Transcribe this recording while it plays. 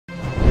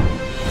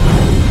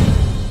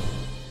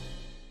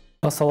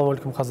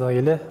Ассалаумағалейкум қазақ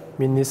елі.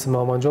 Менің есімім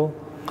Аманжол,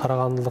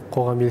 Қарағандылық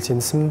қоғам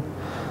белсендісімін.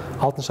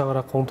 Алтын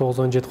шаңырақ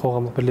 1917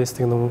 қоғамдық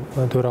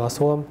бірлестігінің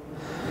төрағасы боламын.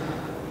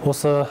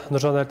 Осы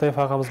Нұржан Әлтаев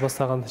ағамыз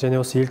бастаған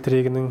және осы ел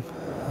тірегінің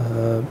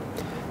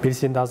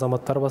белсенді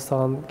азаматтар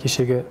бастаған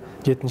кешегі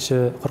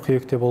 7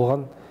 қыркүйекте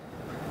болған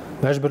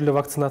мәжбүрлі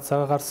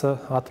вакцинацияға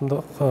қарсы,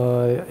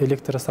 атомдық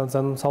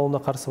электростанцияның салуына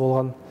қарсы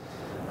болған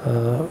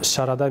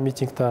іс-шарада,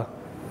 митингта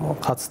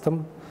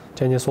қатыстым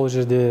және сол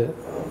жерде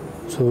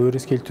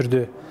өрескел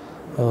түрде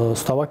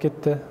ұстап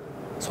кетті.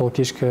 Сол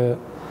кешкі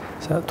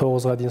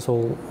 9-ға дейін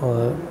сол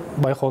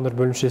байқоңыр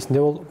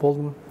бөлімшесінде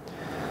болдым.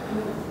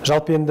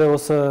 Жалпы енді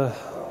осы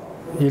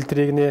ел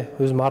тірегіне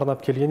өзім арнап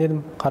келген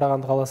едім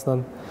Қарағанды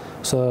қаласынан.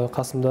 Осы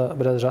қасымда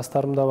біраз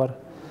жастарым да бар.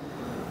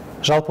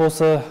 Жалпы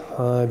осы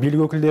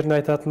билік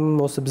өкілдеріне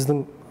айтатын, осы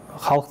біздің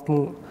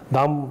халықтың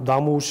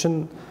даму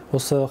үшін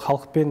осы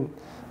халықпен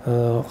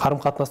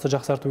қарым-қатынасты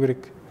жақсарту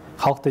керек.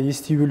 Халықты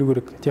ести білу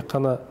керек. Тек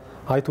қана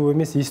айту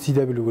емес, ести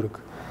де білу керек.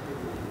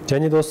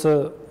 Және де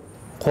осы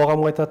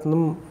қоғамға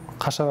айтатыным,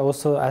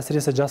 осы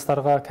әсіресе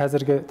жастарға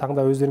қазіргі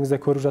таңда өздеріңіз де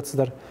көріп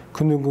жатсыздар,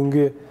 күннен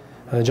күнге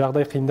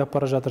жағдай қиындап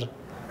бара жатыр.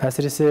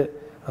 Әсіресе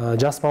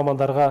жас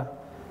мамандарға,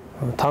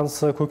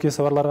 танысы,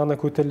 көкесі барларға ғана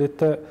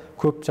көтеріледі.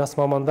 Көп жас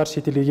мамандар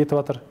шетелге кетіп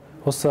жатыр.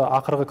 Осы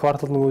ақырғы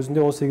кварталдың өзінде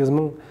 18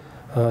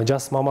 000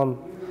 жас маман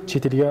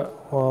шетелге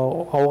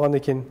ауған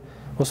екен.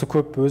 Осы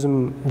көп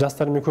өзім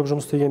жастармен көп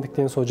жұмыс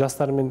істегендіктен, сол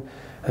жастармен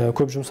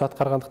көп жұмыс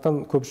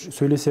атқарғандықтан көп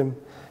сөйлесем.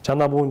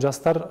 Жаңа буын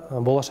жастар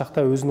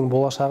болашақта өзінің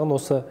болашағын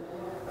осы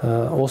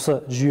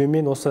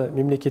жүйемен, осы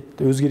мемлекет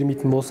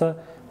өзгермейтін болса,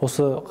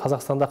 осы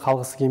Қазақстанда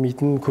қалғысы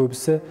келмейтін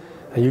көбісі,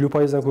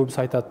 50%-дан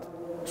көбісі айтады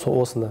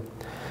осыны.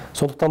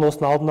 Сондықтан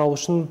осыны алдын алу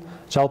үшін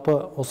жалпы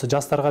осы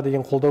жастарға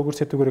деген қолдау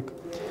көрсету керек.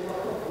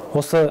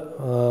 Осы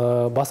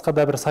басқа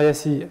да бір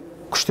саяси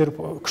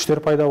күштер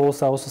пайда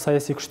болса, осы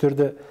саяси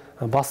күштерді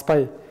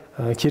баспай,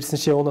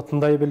 керісінше оны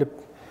тыңдай біліп,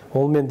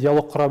 онымен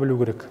диалог құра білу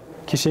керек.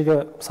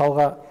 Кешегі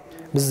мысалға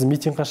біз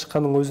митингқа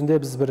шыққанның өзінде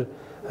біз бір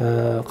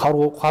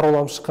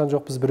қаруланып шыққан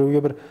жоқ, біз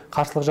біреуге бір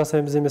қарсылық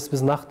жасаймыз емес,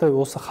 біз нақты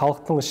осы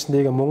халықтың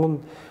ішіндегі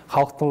мұңын,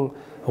 халықтың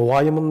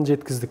уайымын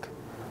жеткіздік.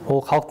 Ол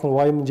халықтың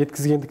уайымын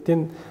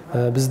жеткізгендіктен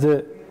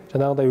бізді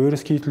жаңағыдай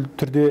өрескел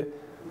түрде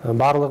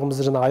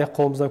барлығымызды аяқ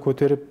қолымыздан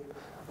көтеріп,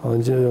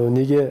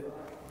 неге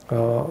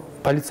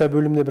полиция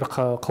бөліміне бір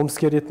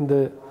қылмыскер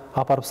ретінде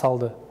апарып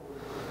салды.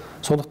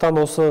 Сондықтан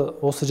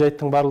осы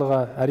жайттың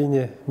барлығы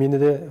әрине мені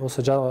де,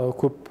 осы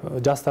көп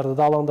жастарды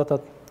да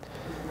алаңдатады.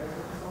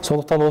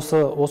 Сондықтан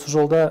осы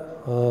жолда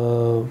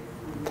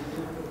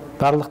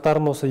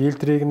барлықтарын осы ел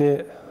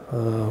тірегіне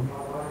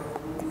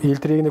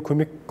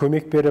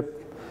көмек беріп,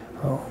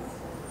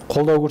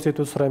 қолдау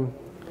көрсету сұраймын.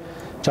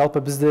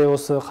 Жалпы бізде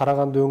осы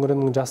Қарағанды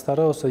өңірінің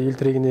жастары осы ел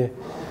тірегіне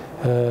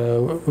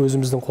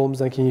өзіміздің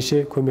қолымыздан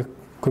келгенше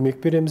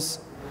көмек береміз,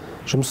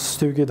 жұмыс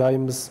істеуге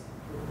дайынбыз.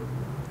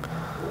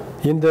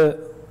 Енді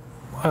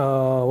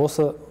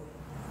осы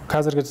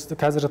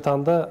қазіргі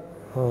таңда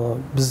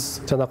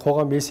біз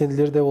қоғам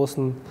белсенділері де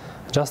болсын,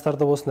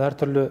 жастарды болсын,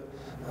 әртүрлі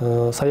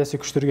саяси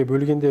күштерге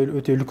бөлгенде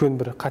өте үлкен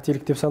бір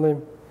қателік деп санаймын.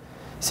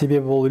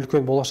 Себебі ол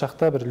үлкен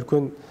болашақта бір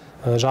үлкен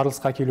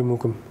жарылысқа келуі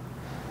мүмкін.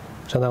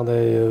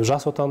 Жаңағыдай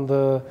жас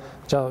отанды,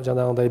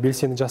 жаңағыдай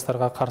белсенді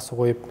жастарға қарсы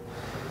қойып.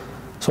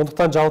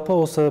 Сондықтан жалпы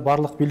осы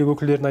барлық билік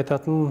өкілдерін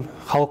айтатын,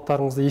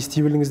 халықтарыңызды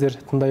ести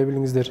біліңіздер, тыңдай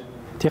біліңіздер.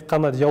 Тек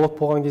қана диалог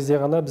болған кезде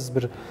ғана біз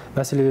бір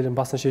мәселелердің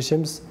басын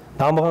шешеміз.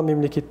 Дамыған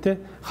мемлекетте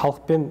халық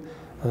пен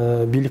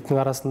биліктің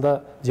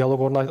арасында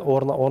диалог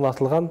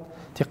орнатылған,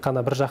 тек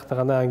қана бір жақты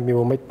ғана әңгіме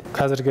болмайды.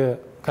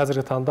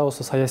 Қазіргі таңда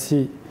осы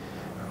саяси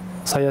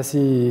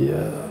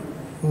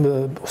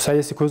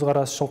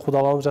көзқарас үшін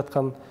қудаланып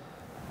жатқан,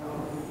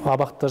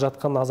 абақта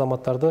жатқан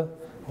азаматтарды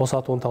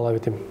босатуын талап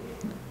етемін.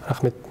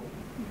 Рахмет.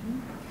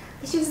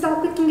 Кешегізді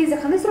алып кеткен кезде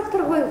қандай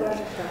сұрақтар қойылып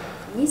жатты?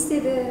 Не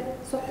істеді?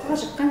 Соққыға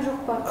жыққан жоқ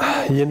па?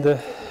 Енді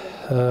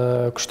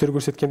күштер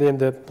көрсеткенде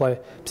енді былай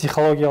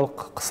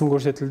психологиялық қысым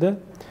көрсетілді.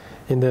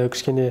 Енді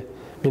кішкене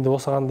менде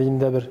осыған дейін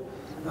де бір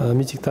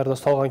митингтарда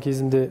ұсталған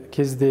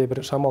кезде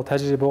бір шамалы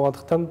тәжірибе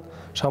болғандықтан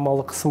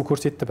шамалы қысым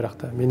көрсетті, бірақ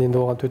та мен енді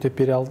оған төтеп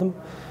бере алдым.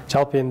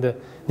 Жалпы енді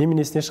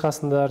неменесіне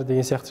шығасыңдар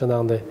деген сияқты,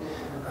 жаңағындай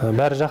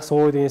бәрі жақсы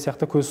ой деген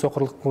сияқты көз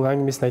соқырлықтың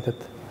әңгімесін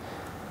айтады.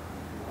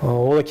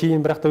 Одан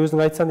кейін бірақ та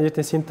өзің айтсаң,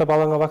 ертең сен де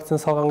балаңа вакцина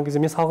салған кезде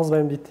мен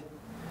салғызбаймын дейді.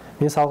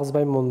 Мен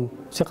салғызбаймын оны.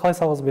 Сен қалай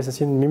салғызбайсың?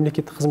 Сен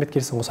мемлекеттік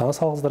қызметкерсің ғой, саған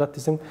салғыздырады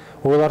десең,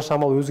 ойлары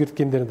шамалы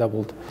өзгерткендері де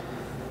болды.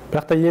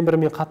 Бірақ та ең бір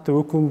мен қатты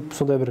өкініп,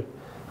 сондай бір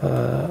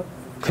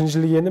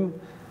кінжілгенім,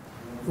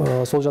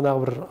 сол жаңағы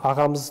бір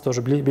ағамыз,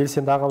 тоже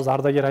белсенді ағамыз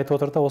ардагер айтып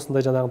отыр да,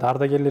 осындай жаңағыдай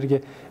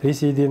ардагерлерге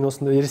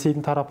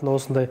Ресейдің тарапына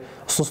осындай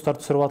ұсыныстар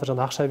түсіріп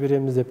жатыр, ақша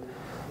береміз деп.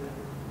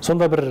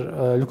 Сонда бір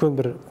үлкен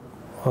бір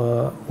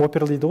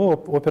опер дейді ғой,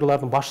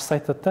 оперлардың басшысы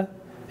айтады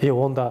да,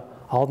 онда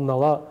алдын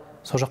ала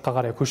сол жаққа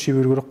қарай көше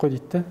беру керек қой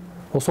дейді.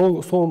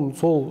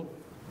 Сол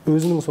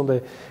өзінің сондай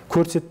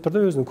көрсетіп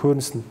тұрды, өзінің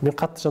көрінісін. Мен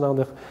қатты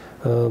жаңағындай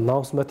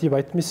намысыма тиіп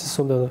айттым, сіз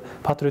сонда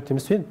патриот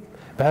емеспен.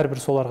 бәрібір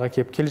соларға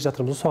келе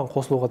жатырмыз, соған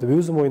қосылуға деп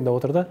өзі мойындап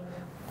отыр да.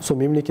 Сол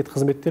мемлекет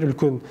қызметтері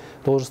үлкен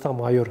должностағы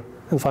майор.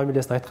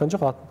 Фамилиясын айтқан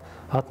жоқ,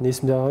 атын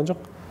есімде алған жоқ.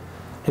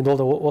 Енді ол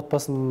да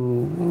отбасын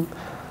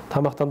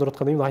тамақтандырып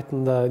отқаннан кейін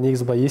айтында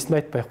негізі былай есімін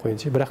айтпай ақ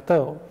қояйын. Бірақ та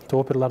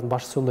оперлардың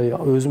басшысы сондай,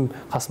 өзім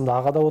қасымда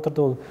аға да отырды,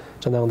 ол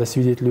жаңағындай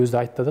свидетель өзі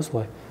айтты да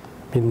солай.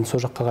 Мен сол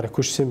жаққа қарай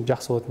көшсем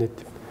жақсы болатын еді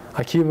деп.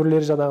 А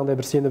кейбіреулері жаңағындай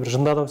бір сені бір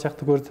жынды адам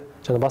сияқты көрді.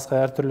 Жаңа басқа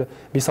әртүрлі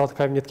 5-6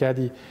 кабинетке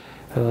әдейі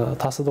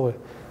тасыды ғой.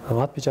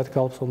 Отпечаток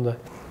алып сонда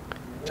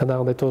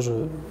жаңағындай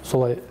тоже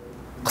солай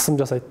қысым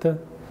жасайды да.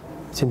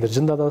 Сендер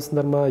жынды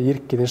адамсыңдар ма,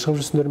 еріккеден шығып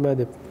жүрсіңдер ма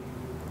деп.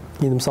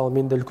 Енді мысалы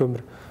мен де үлкен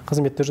бір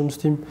қызметте жұмыс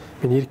істеймін.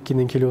 Мен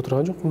еріккеден келе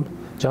отырған жоқпын.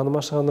 Жаным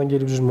ашығаннан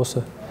келіп жүрмін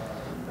осы.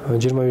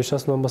 25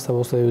 жасымнан бастап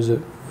осылай өзі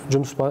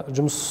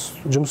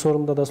жұмыс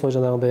орнында да солай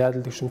жаңағындай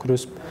әділдік үшін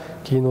күресіп,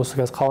 кейін осы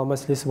қазір қала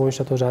мәселесі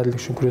бойынша тоже әділдік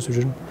үшін күресіп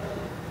жүрмін.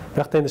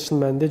 Бірақ та енді шын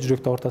мәнінде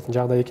жүректі ауыртатын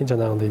жағдай екен,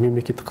 жаңағындай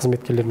мемлекеттік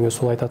қызметкерлердің өзі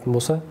солай айтатын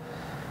болса,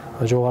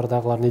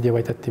 жоғарыдағылар не деп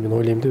айтады деп мен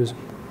ойлаймын да өзім.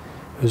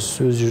 Өз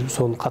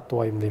соны қатты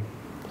уайымдаймын.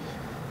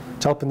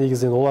 Жалпы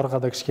негізінен оларға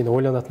да кішкене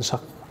ойланатын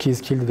шақ кез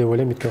келді деп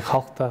ойлаймын, өйткені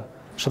халықта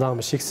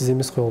шыдамы шексіз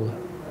емес қой ол.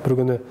 Бір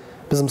күні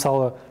біз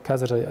мысалы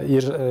қазір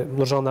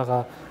Нұржан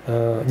аға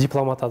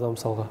дипломат адам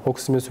мысалға, ол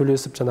кісімен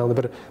сөйлесіп жаңағыдай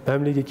бір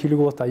мәмілеге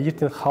келуге болады,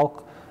 ертең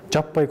халық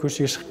жаппай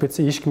көшеге шығып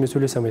кетсе, ешкіммен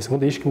сөйлесе алмайсың.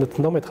 Онда ешкімді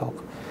тыңдамайды халық.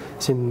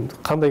 Сен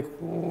қандай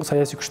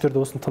саяси күштерді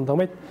осыны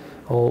тыңдамайды,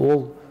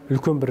 ол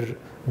үлкен бір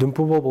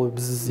дүмпу болып,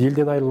 біз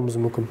елден айырылуымыз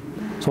мүмкін.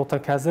 Сондықтан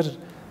қазір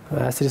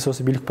әсіресе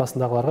осы билік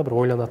басындағыларға бір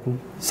ойланатын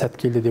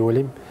сәт келді деп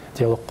ойлаймын,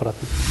 диалог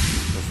құратын.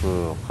 Осы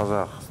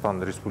Қазақстан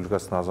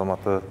Республикасының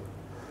азаматы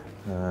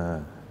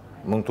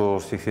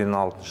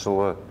 1986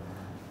 жылы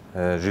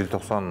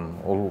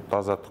желтоқсан ұлт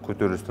азаттық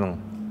көтерілісінің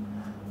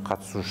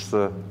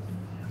қатысушысы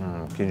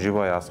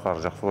Кенжебай Асқар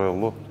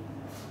Жақсыбайұлы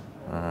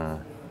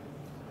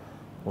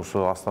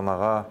осы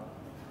Астанаға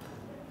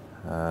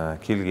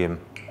келгем.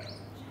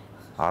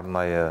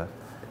 Арнайы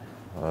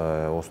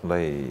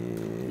осындай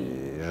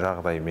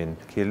жағдаймен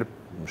келіп,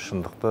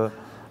 шындықты,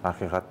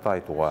 ақиқатты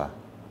айтуға,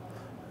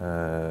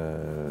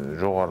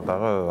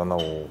 жоғарыдағы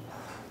анау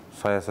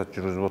саясат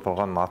жүргізіп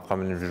отырған, атқа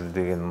мініп жүр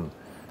деген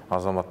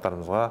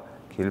азаматтарымызға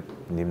келіп,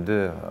 немді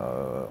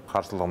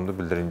қарсылығымды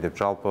білдірейін деп,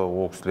 жалпы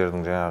ол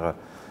кісілердің жаңағы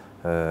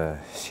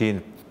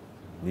сеніп,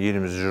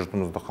 елімізді,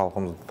 жұртымызды,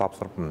 халқымызды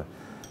тапсырып,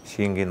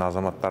 сенген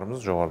азаматтарымыз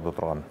жоғарыда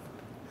отырған.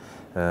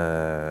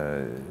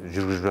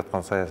 Жүргізіп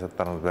жатқан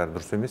саясаттарыңыз бәрі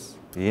дұрыс емес.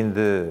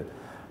 Енді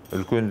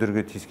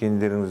үлкендерге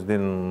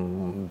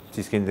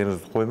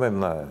тиіскендеріңізді қоймай,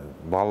 мына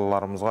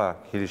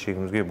балаларымызға,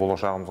 келешегімізге,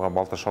 болашағымызға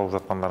балта шауып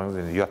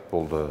жатқандарыңыз енді ұят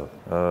болды.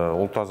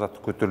 Ұлт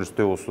азаттық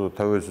көтерілісте осы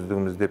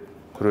тәуелсіздігіміз деп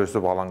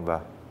күресіп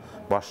алаңда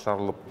бас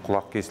жарылып,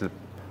 құлақ кесіліп,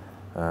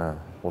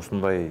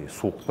 осындай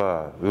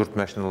суықта өрт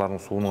машиналарының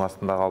суының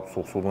астында қалып,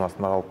 суық судың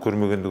астында қалып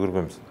көрмегенді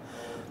көргенбіз.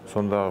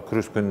 Сонда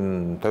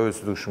күрескен,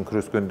 тәуелсіздік үшін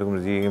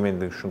күрескендігіміз,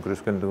 егемендік үшін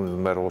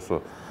күрескендігіміздің бәрі осы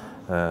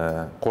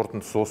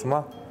қорытындысы осы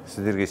ма?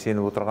 Сіздерге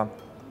сеніп отырған?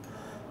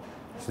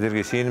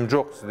 Сіздерге сенім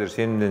жоқ, сіздер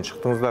сенімден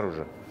шықтыңыздар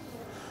уже.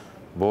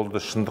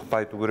 Болды, шындықты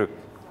айту керек.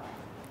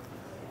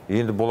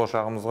 Енді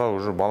болашағымызға,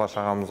 уже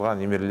бала-шағамызға,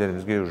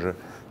 немерелерімізге уже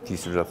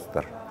тиісіп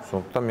жатсыздар.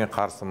 Сондықтан мен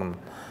қарсымын.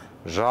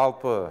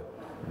 Жалпы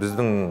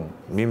біздің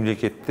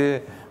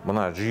мемлекетте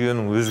мына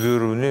жүйенің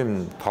өзгеруіне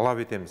талап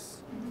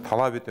етеміз.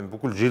 Талап етем,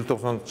 бүкіл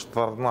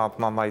желтоқсаншылардың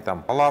атынан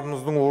айтам.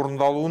 Талабымыздың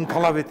орындалуын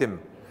талап етем.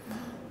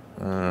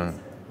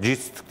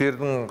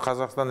 Жетістіктердің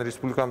Қазақстан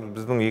Республикамыз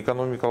біздің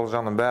экономикалық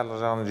жағынан, барлық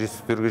жағынан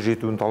жетістіктерге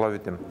жетуін талап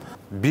етем.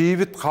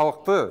 Бейбіт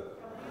халықты,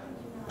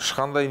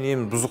 ешқандай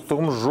нем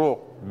бұзықтығымыз жоқ.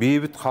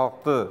 Бейбіт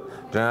халықты,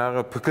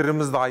 жаңағы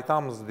пікірімізді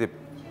айтамыз деп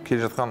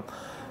келе жатқан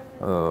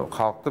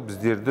халықты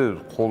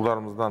біздерді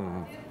қолдарымыздан,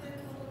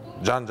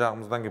 жан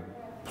жағымыздан кеп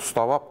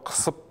ұстап,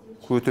 қысып,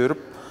 көтеріп,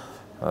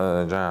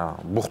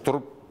 жаңағы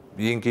бұқтырып,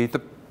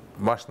 еңкейтіп,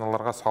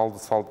 машиналарға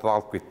салды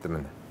алып кетті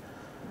міне.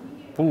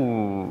 Бұл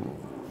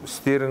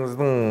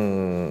істеріңіздің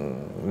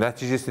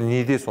нәтижесі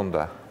неде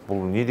сонда?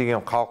 Бұл не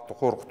деген халықты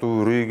қорқыту,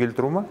 үрей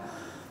келтіру ма?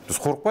 Біз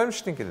қорықпаймыз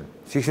ештеңкеден.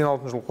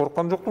 86 жыл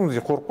қорыққан жоқпыз,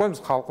 қорықпаймыз,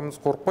 халқымыз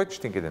қорықпайды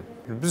ештеңкеден.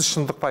 Біз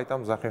шындықты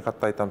айтамыз,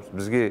 ақиқатты айтамыз.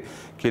 Бізге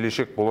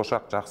келешек,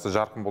 болашақ, жақсы,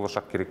 жарқын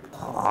болашақ керек.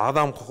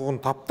 Адам құқығын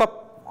таптап,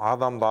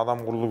 адамды адам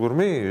құрлы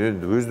көрмей,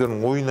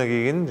 өздерінің ойына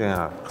келгенін,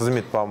 жаңағы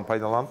қызмет бабын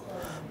пайдаланып,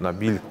 мына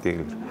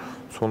биліктегілер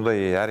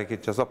сондай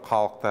әрекет жасап,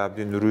 халықты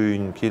әбден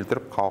үрейін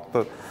келтіріп,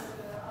 халықты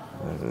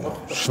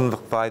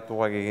шындықты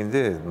айтуға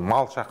келгенде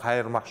малша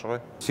қайырмақшы ғой.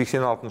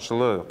 86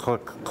 жылы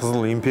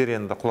Қызыл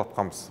империяны да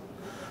құлатқанбыз.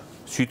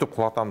 Сөйтіп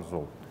құлатамыз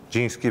ол.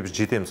 Жеңіске біз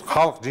жетеміз.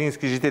 Халық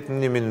жеңіске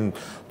жететініне менің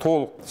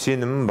толық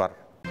сенімім бар.